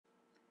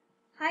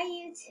Hi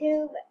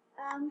YouTube.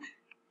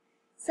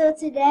 So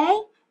today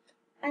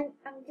I'm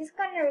just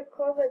gonna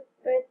record with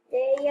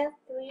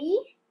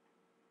Birthdaya3.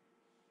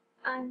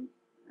 I'm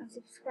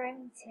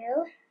subscribing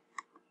to.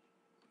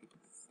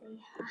 Say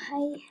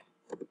hi.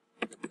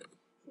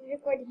 She's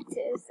recording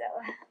too, so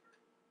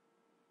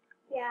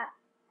yeah.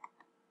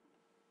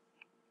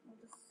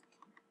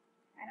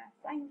 I don't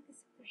find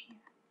this over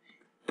here.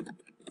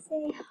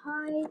 Say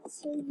hi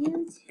to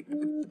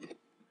YouTube.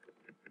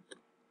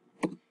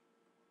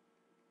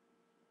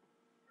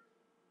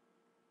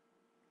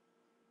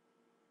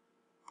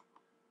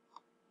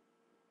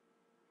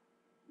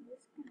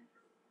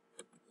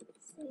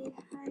 Say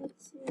hi to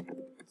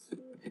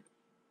YouTube.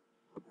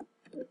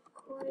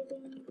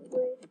 Recording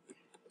with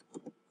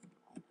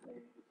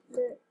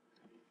the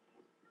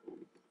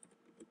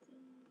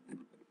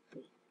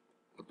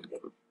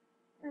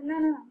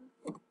no.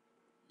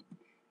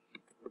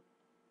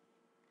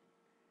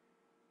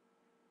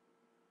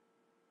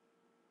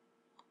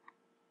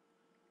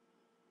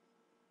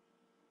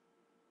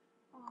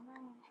 Oh no.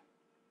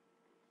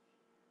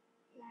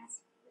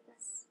 Last with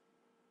us.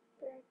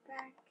 Right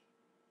back.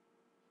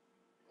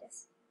 Yes.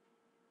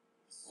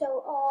 So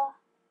oh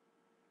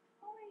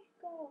where you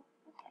go?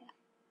 Okay.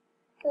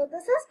 So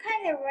this is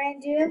kind of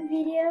random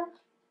video.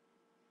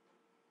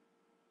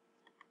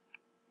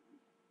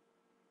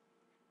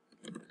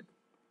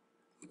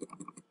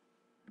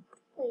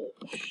 Wait,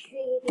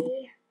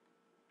 maybe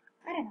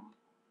I don't know.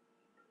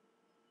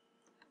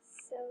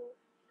 So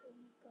here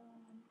we go.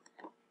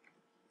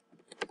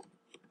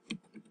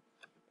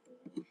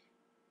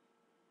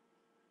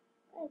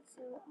 Right,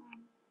 so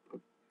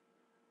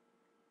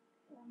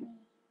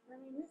let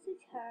me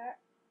message her.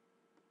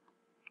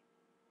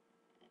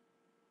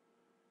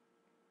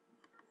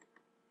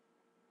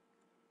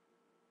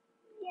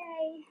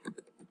 Yay!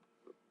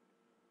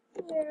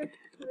 We're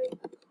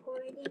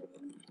recording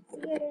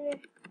together.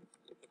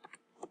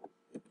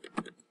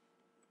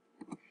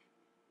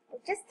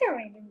 Just a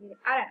random video.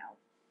 I don't know.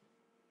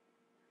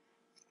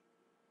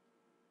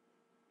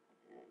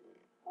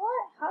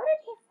 What? How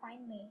did he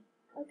find me?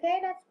 Okay,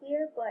 that's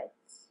weird, but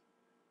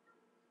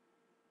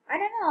I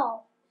don't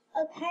know.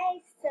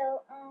 Okay,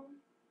 so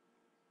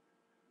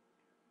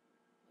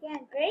yeah,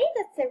 great.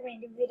 That's a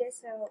random video.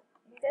 So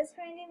this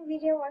random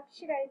video, what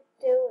should I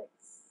do?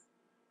 It's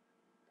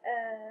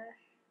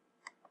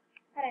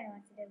I don't know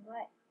what to do,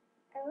 but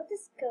I will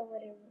just go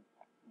with a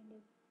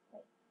random.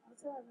 Wait,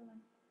 also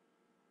everyone.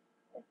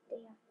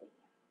 Birthday3.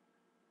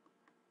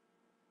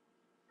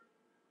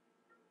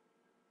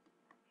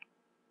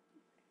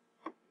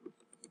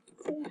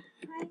 Say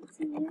hi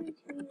to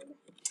YouTube.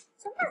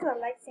 Sometimes I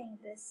like saying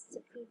this to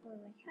people,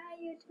 like hi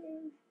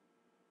YouTube.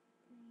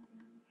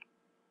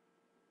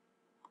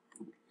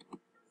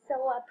 So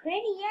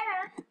pretty,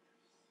 yeah.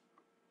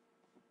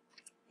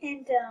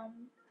 And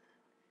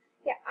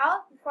yeah,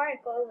 before I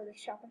go over the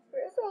shopping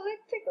first, so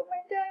let's check out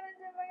my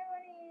diamonds and my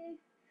money.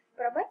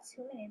 But I bought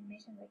too many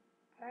animations, like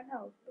I don't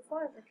know.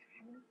 Before I was like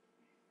having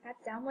not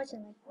that much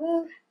and like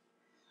woo.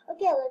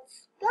 Okay,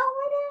 let's go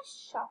with the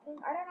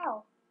shopping. I don't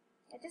know.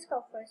 I just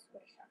go first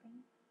with the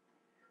shopping.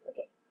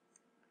 Okay.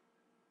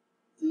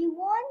 Do you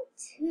want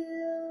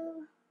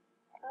to?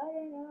 I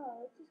don't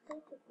know. Let's just go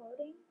to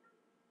clothing.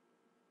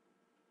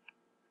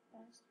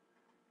 Yes.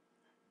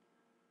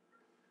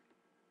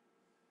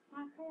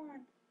 Oh, come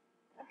on.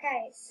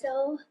 Okay,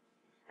 so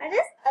I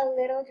just a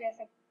little dress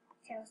like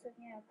tells us,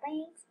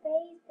 thanks,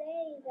 baby.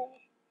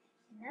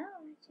 No,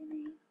 what's your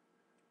name?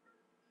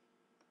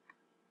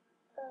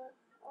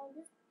 All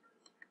this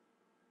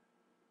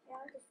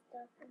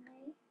stuff for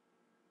me.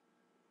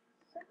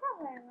 So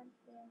probably I want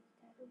to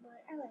tattoo, but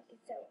I like it.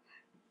 So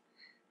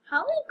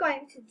how am I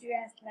going to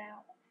dress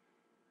now?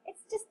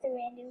 It's just a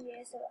random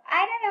video, so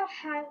I don't know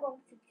how I'm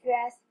going to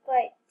dress,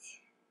 but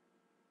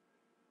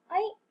I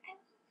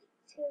want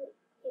to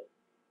hit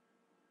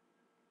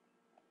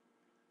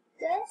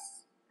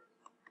this.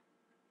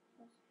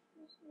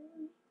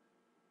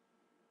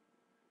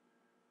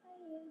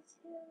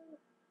 YouTube.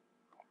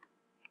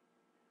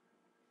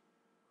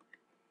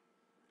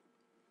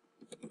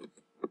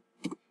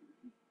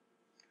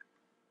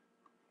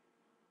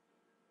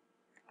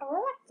 I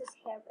really like this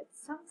hair, but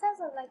sometimes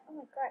I'm like, oh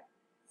my god.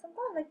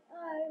 Sometimes like, oh,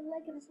 I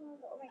like it.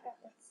 Sometimes, oh my god,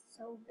 that's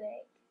so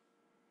big.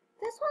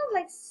 This one's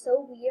like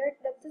so weird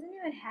that doesn't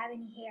even have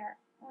any hair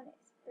on it.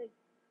 Like,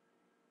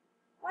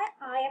 when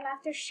I am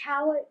after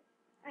shower,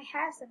 I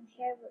have some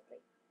hair with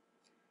like,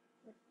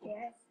 with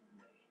this.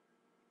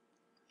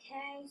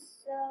 Okay,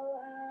 so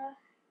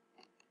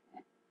I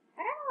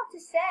don't know what to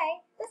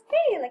say. That's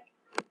pretty like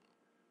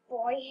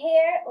boy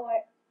hair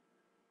or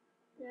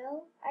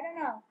no, I don't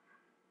know.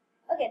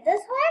 Okay,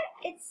 this one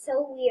it's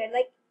so weird.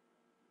 Like,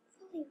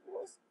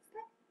 it's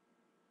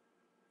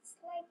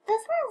like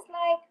this one's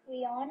like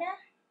Rihanna,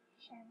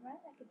 Shamra,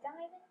 like a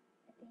diamond,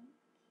 I think.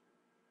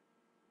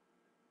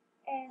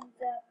 And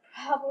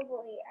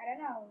probably I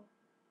don't know.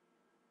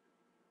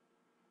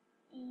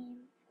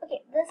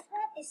 Okay, this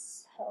one is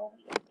so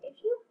weird.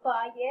 If you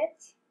buy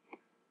it,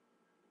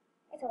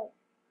 I told you.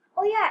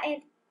 Oh yeah,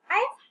 and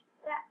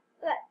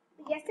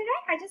yesterday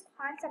I just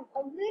find a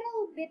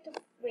little bit of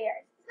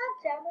wares. It's not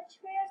that much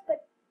wares,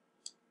 but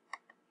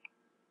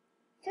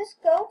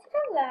just go to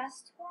the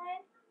last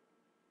one.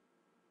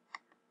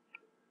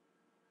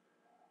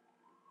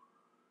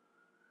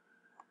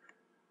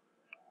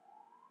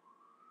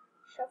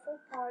 Shuffle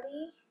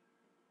party.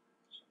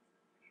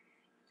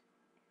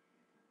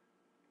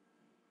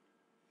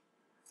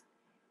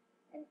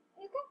 And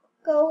you can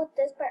go with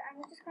this, but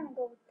I'm just gonna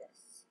go with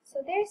this.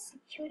 So there's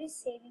security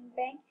saving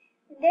bank,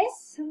 and there's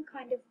some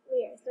kind of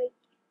wares. Like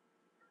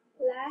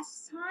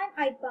last time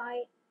I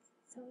buy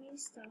so many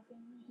stuff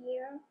in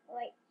here,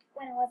 like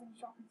when I was in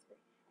shopping spree.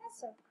 That's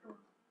so cool.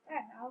 I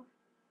don't know.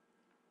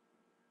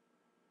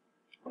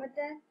 But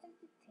then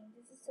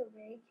this is so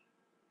big.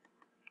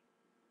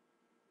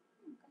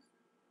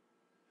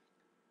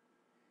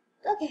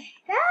 Okay,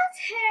 that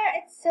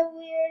hair, it's so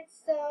weird,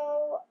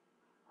 so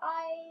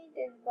I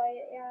didn't buy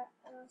it yet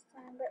last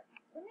time, but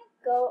let me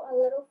go a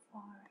little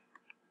far.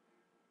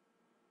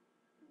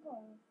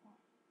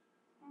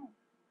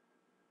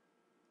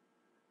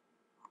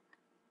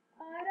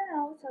 I don't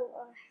know, so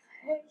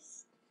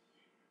first,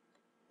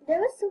 there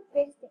was so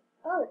big thing.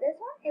 Oh, this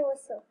one, it was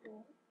so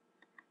cool.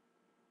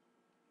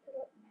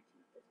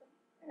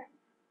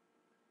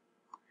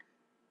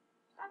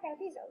 Okay,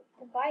 these are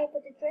to buy it,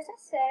 but the dress I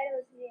said it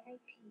was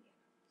VIP.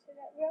 So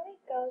that really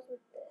goes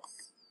with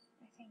this,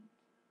 I think.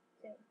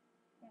 So,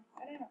 yeah,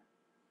 I don't know.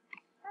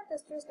 Not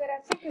this dress, but I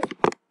think it's...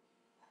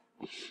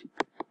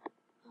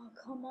 Oh,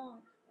 come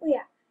on. Oh,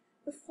 yeah.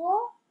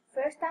 Before,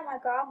 first time I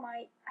got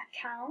my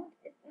account,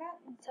 it's not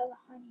until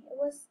honey. It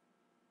was...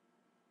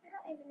 I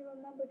don't even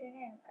remember the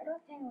name. I don't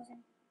think it was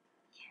in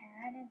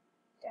Canada.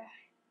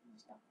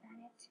 Stop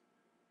it.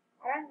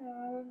 I don't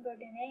remember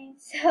the name,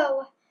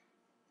 so...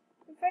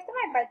 The first time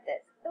I bought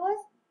this, it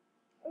was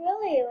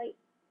really like,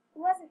 it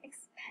wasn't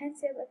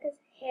expensive because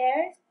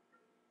hairs,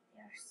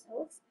 they are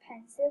so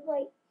expensive,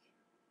 like,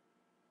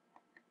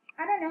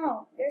 I don't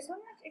know, they're so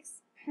much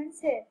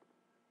expensive.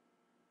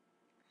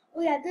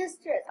 Oh yeah,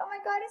 this dress, oh my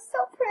god, it's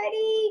so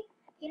pretty.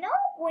 You know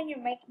when you're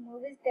making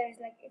movies, there's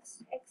like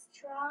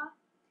extra,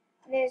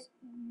 there's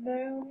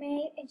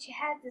mermaid, and she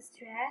has this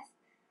dress.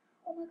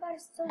 Oh my god,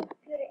 it's so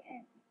beautiful,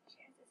 and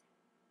she has this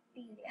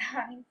beauty,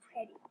 I mean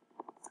pretty.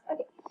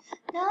 Okay,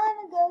 now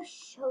I'm gonna go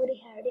show the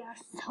hair. They are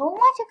so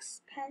much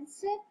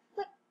expensive.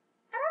 Like,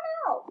 I don't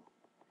know.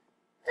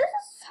 This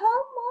is so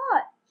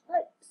much.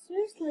 Like,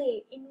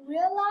 seriously, in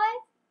real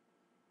life.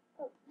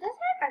 Oh, this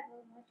hair I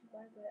really want to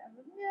buy, but I'm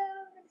like,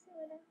 no, let's see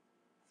what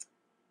it's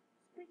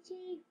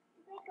pretty.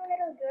 It's like a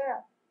little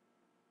girl.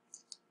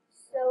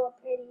 So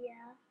pretty,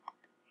 yeah.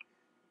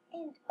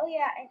 And, oh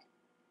yeah, and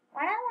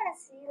when I want to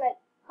see, like,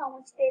 how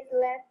much days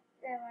left,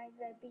 then like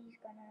the bee's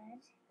gonna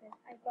end. Because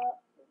I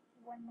got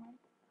 1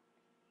 month.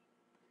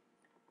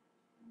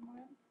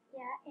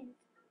 Yeah, and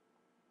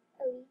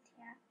elite,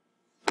 yeah.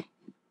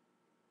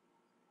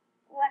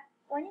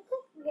 When you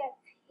click get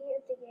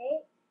paid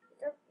today,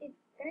 it's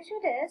gonna show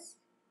this.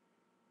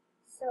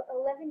 So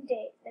 11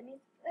 days. That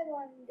means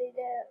 11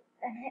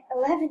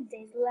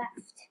 days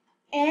left.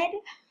 And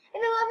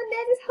in 11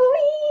 days is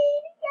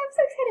Halloween. Yeah, I'm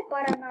so excited,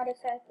 but I'm not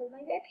excited for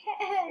my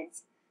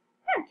pants.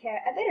 I don't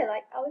care. I better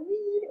like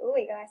Halloween. Oh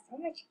my gosh, so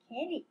much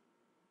candy.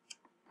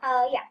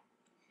 Yeah.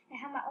 I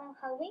have my own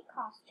Halloween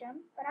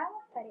costume, but I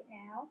won't put it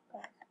now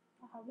because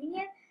Halloween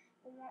yet.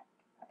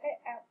 I'll put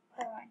it out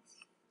for once.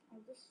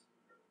 I'll just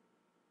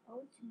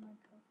go to my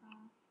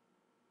profile.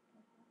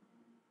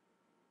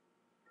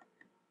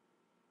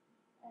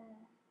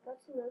 Go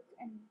to look,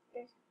 and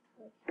there's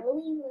like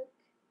Halloween look.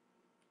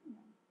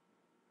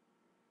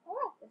 I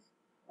like this.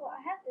 Well,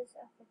 I have this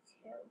outfit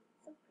too.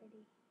 So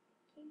pretty.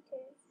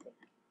 Cutest.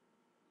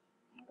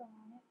 I'm going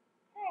on it.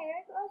 Hey,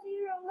 there's all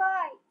 0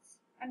 lights.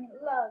 I mean,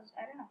 loves.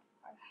 I don't know.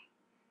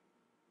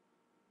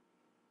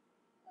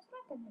 That's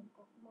not the name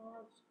of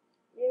loves.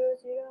 0,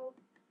 0.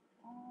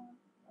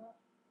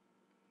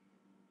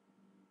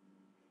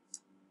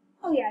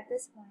 Oh yeah,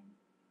 this one.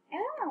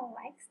 Everyone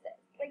likes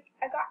this. Like,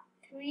 I got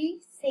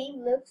 3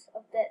 same looks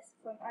of this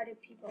from other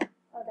people.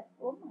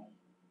 Oh my.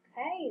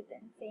 Okay,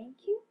 then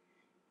thank you.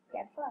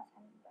 Yeah, before I was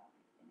having brown,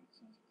 then I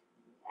changed it to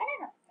blue. I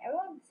don't know.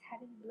 Everyone's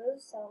having blue,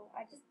 so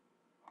I just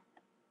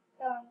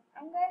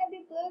I'm gonna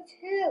be blue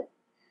too.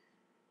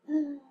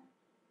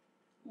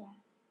 Yeah.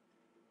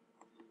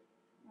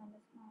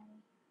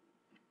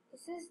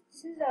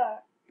 This is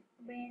a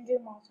brand new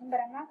motion, but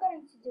I'm not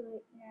going to do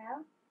it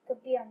now.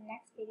 Could be on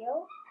next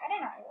video. I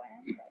don't know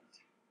when, but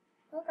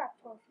we'll got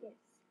 12 years.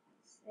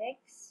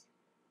 6.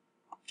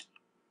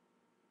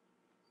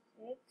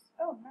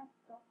 Oh, not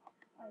 12.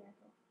 Oh yeah,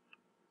 12.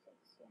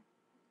 6, yeah.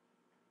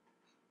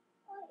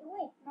 Oh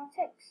wait, not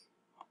 6.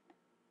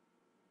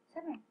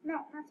 7.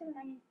 No, not 7.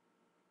 I mean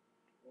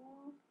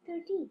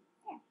 13.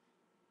 Yeah.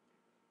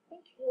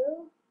 Thank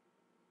you.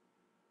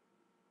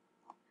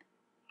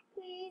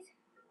 Please,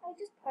 I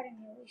just put in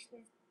your wish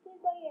list. Please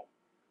buy it.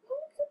 You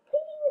look so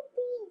pretty with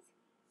these.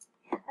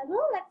 I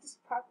really like the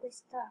sparkly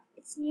stuff.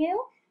 It's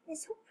new. And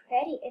it's so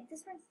pretty, and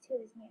this one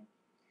too is new.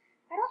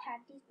 I don't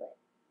have these, but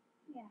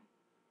yeah.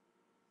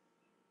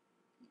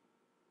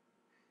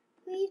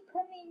 please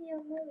put me in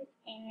your movie.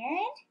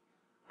 And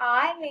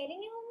I made a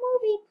new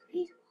movie.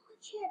 Please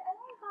watch it. I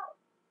don't know how.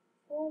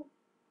 Oh,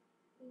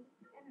 I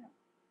don't know.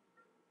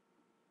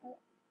 I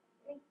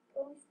think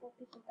only 4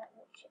 people that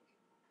watch it.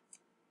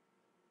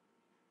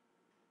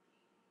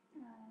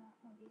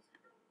 Movies.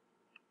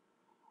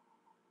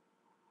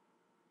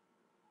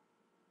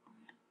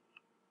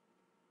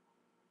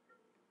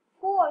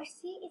 4.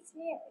 See, it's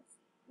new. It's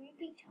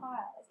repeat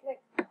tile. It's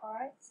like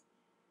cards.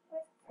 My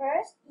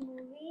first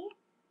movie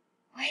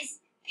was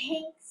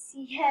Pink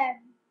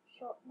CM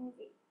short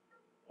movie.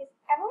 Because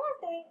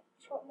everyone's doing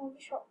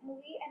short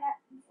movie, and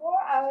before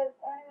I was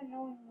not even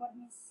knowing what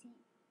means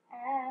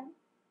CM,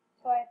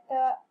 so I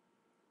thought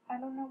I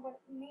don't know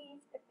what it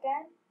means. But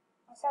then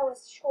I saw it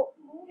was short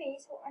movie,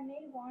 so I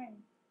made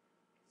one.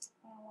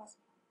 And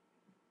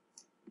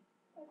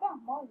I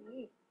got more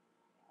read.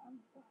 Oh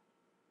my god.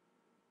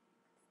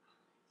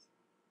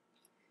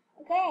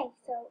 Okay,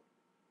 so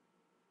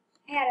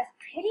yeah, that's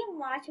pretty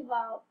much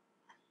about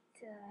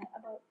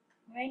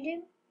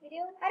random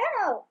video. I don't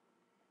know.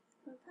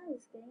 Sometimes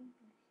it's getting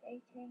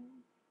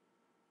frustrating.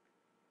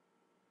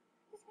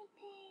 That's my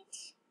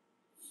page.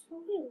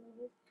 So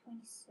really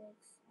 26.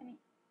 I mean,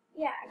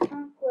 yeah, I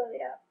can't grow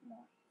it up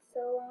more.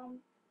 So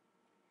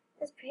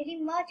that's pretty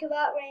much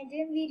about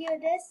random video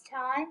this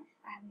time.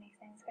 I have next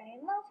time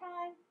spending more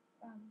time.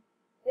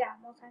 Yeah,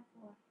 more time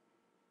for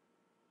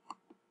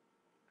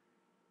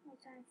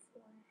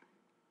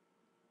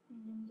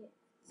random videos.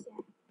 Yeah.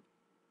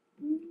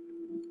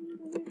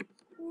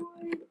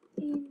 Record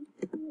in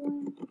 1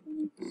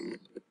 minute.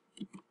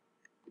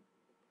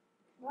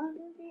 1,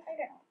 2, 3, I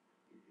don't know.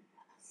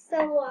 So,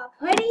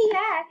 pretty,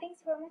 yeah,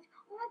 thanks very much.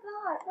 Oh my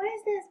god, what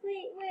is this?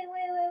 Wait.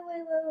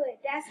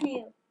 That's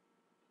new.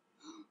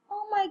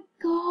 Oh my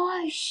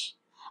gosh.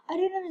 I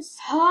didn't even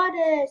saw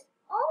this.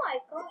 Oh my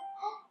god.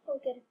 Go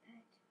get a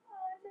pet.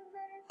 Oh, it's a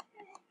better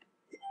pet.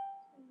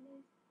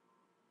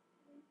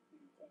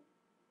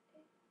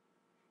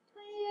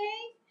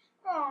 28?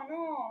 Oh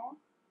no.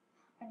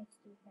 I need to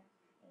do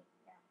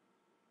that.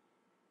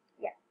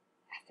 Yeah.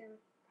 After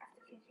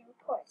finishing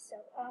report. So,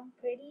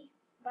 pretty.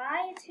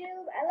 Bye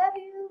YouTube. I love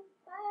you.